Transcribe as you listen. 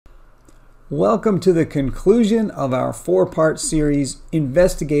Welcome to the conclusion of our four-part series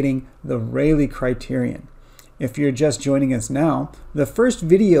investigating the Rayleigh Criterion. If you're just joining us now, the first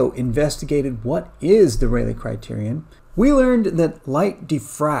video investigated what is the Rayleigh Criterion. We learned that light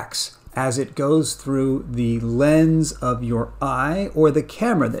diffracts as it goes through the lens of your eye or the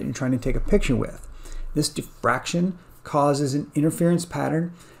camera that you're trying to take a picture with. This diffraction causes an interference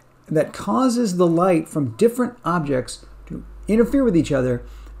pattern that causes the light from different objects to interfere with each other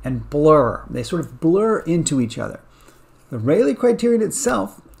and blur. They sort of blur into each other. The Rayleigh Criterion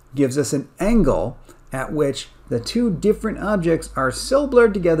itself gives us an angle at which the two different objects are so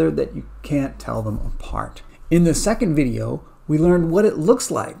blurred together that you can't tell them apart. In the second video, we learned what it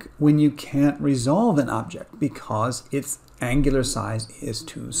looks like when you can't resolve an object because its angular size is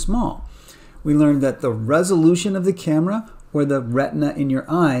too small. We learned that the resolution of the camera or the retina in your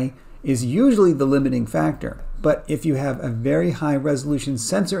eye is usually the limiting factor. But if you have a very high resolution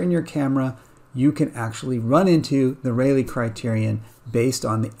sensor in your camera, you can actually run into the Rayleigh Criterion based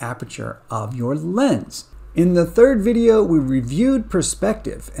on the aperture of your lens. In the third video, we reviewed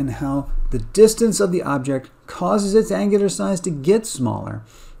perspective and how the distance of the object causes its angular size to get smaller.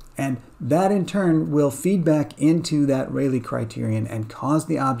 And that in turn will feed back into that Rayleigh Criterion and cause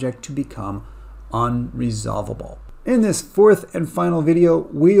the object to become unresolvable. In this fourth and final video,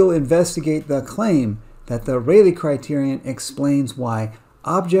 we'll investigate the claim that the Rayleigh Criterion explains why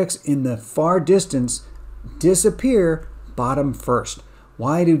objects in the far distance disappear bottom first.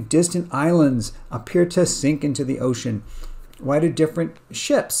 Why do distant islands appear to sink into the ocean? Why do different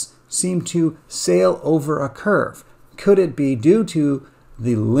ships seem to sail over a curve? Could it be due to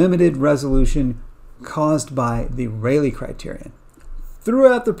the limited resolution caused by the Rayleigh Criterion?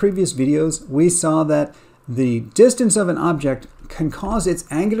 Throughout the previous videos, we saw that the distance of an object can cause its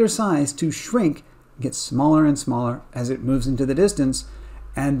angular size to shrink, get smaller and smaller as it moves into the distance,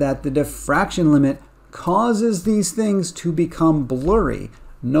 and that the diffraction limit causes these things to become blurry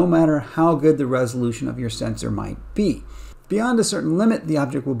no matter how good the resolution of your sensor might be. Beyond a certain limit, the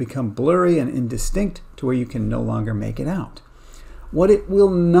object will become blurry and indistinct to where you can no longer make it out. What it will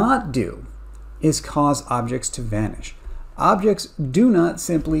not do is cause objects to vanish. Objects do not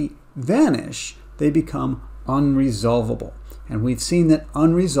simply vanish, they become unresolvable. And we've seen that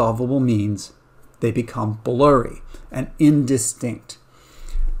unresolvable means they become blurry and indistinct.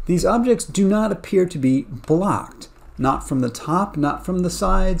 These objects do not appear to be blocked, not from the top, not from the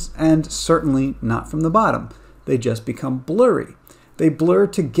sides, and certainly not from the bottom. They just become blurry. They blur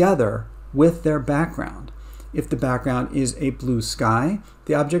together with their background. If the background is a blue sky,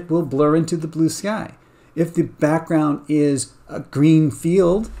 the object will blur into the blue sky. If the background is a green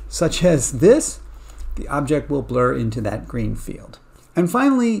field, such as this, the object will blur into that green field. And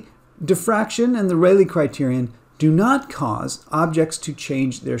finally, diffraction and the Rayleigh Criterion do not cause objects to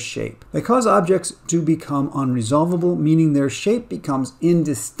change their shape. They cause objects to become unresolvable, meaning their shape becomes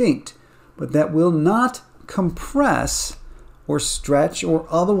indistinct, but that will not compress or stretch or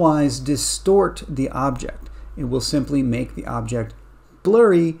otherwise distort the object. It will simply make the object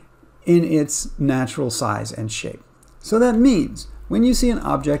blurry in its natural size and shape. So that means when you see an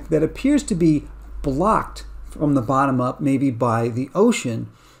object that appears to be blocked from the bottom up, maybe by the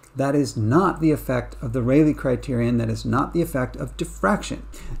ocean, that is not the effect of the Rayleigh Criterion, that is not the effect of diffraction.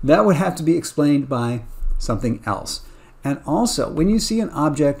 That would have to be explained by something else. And also, when you see an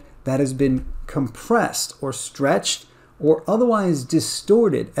object that has been compressed or stretched or otherwise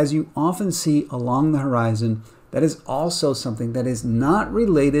distorted, as you often see along the horizon, that is also something that is not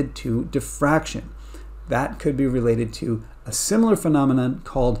related to diffraction. That could be related to a similar phenomenon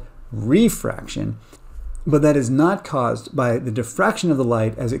called refraction, but that is not caused by the diffraction of the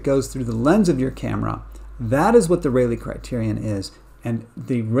light as it goes through the lens of your camera. That is what the Rayleigh Criterion is, and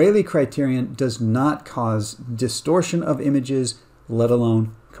the Rayleigh Criterion does not cause distortion of images, let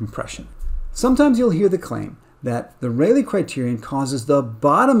alone compression. Sometimes you'll hear the claim that the Rayleigh Criterion causes the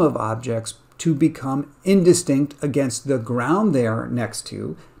bottom of objects to become indistinct against the ground they are next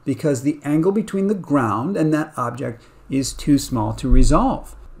to because the angle between the ground and that object is too small to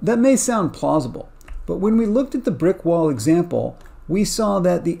resolve. That may sound plausible, but when we looked at the brick wall example, we saw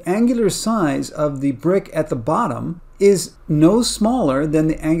that the angular size of the brick at the bottom is no smaller than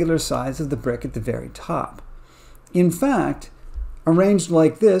the angular size of the brick at the very top. In fact, arranged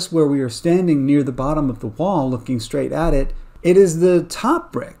like this, where we are standing near the bottom of the wall looking straight at it, it is the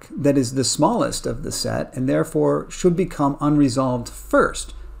top brick that is the smallest of the set and therefore should become unresolved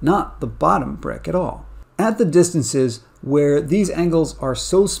first, not the bottom brick at all. At the distances where these angles are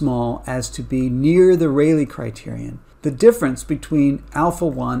so small as to be near the Rayleigh Criterion, the difference between alpha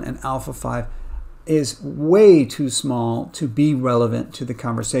 1 and alpha 5 is way too small to be relevant to the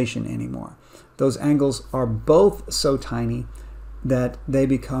conversation anymore. Those angles are both so tiny that they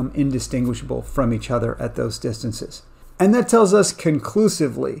become indistinguishable from each other at those distances. And that tells us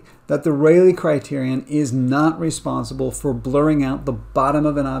conclusively that the Rayleigh criterion is not responsible for blurring out the bottom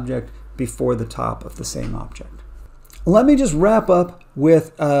of an object before the top of the same object. Let me just wrap up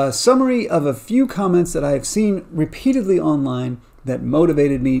with a summary of a few comments that I have seen repeatedly online that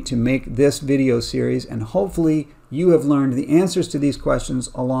motivated me to make this video series, and hopefully you have learned the answers to these questions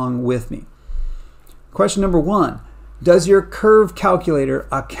along with me. Question number 1, does your curve calculator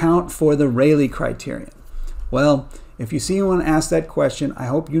account for the Rayleigh criterion? Well, if you see anyone ask that question, I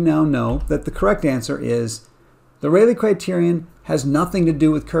hope you now know that the correct answer is the Rayleigh criterion has nothing to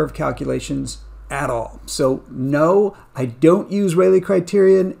do with curve calculations at all. So no, I don't use Rayleigh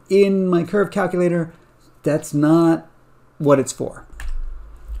criterion in my curve calculator. That's not what it's for.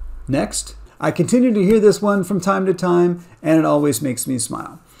 Next, I continue to hear this one from time to time, and it always makes me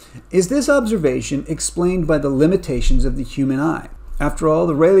smile. Is this observation explained by the limitations of the human eye? After all,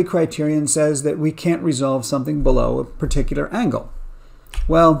 the Rayleigh criterion says that we can't resolve something below a particular angle.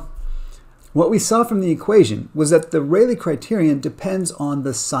 Well, what we saw from the equation was that the Rayleigh criterion depends on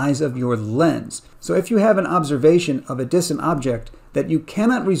the size of your lens. So if you have an observation of a distant object that you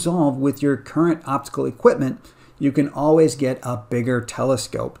cannot resolve with your current optical equipment, you can always get a bigger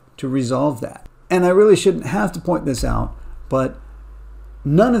telescope to resolve that. And I really shouldn't have to point this out, but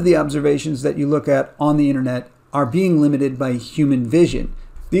none of the observations that you look at on the internet are being limited by human vision.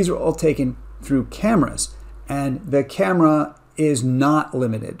 These are all taken through cameras, and the camera is not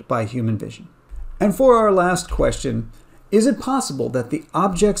limited by human vision. And for our last question, is it possible that the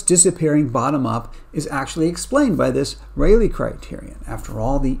object's disappearing bottom up is actually explained by this Rayleigh criterion? After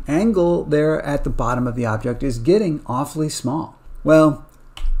all, the angle there at the bottom of the object is getting awfully small. Well,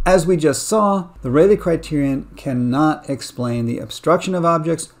 as we just saw, the Rayleigh criterion cannot explain the obstruction of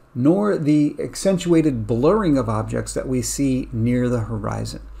objects nor the accentuated blurring of objects that we see near the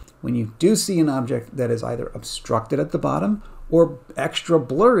horizon. When you do see an object that is either obstructed at the bottom or extra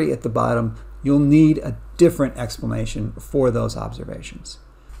blurry at the bottom, you'll need a different explanation for those observations.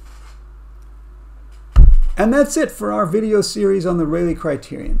 And that's it for our video series on the Rayleigh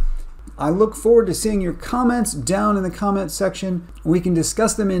criterion. I look forward to seeing your comments down in the comment section. We can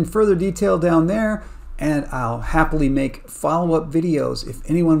discuss them in further detail down there, and I'll happily make follow-up videos if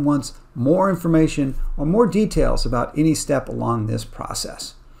anyone wants more information or more details about any step along this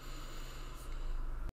process.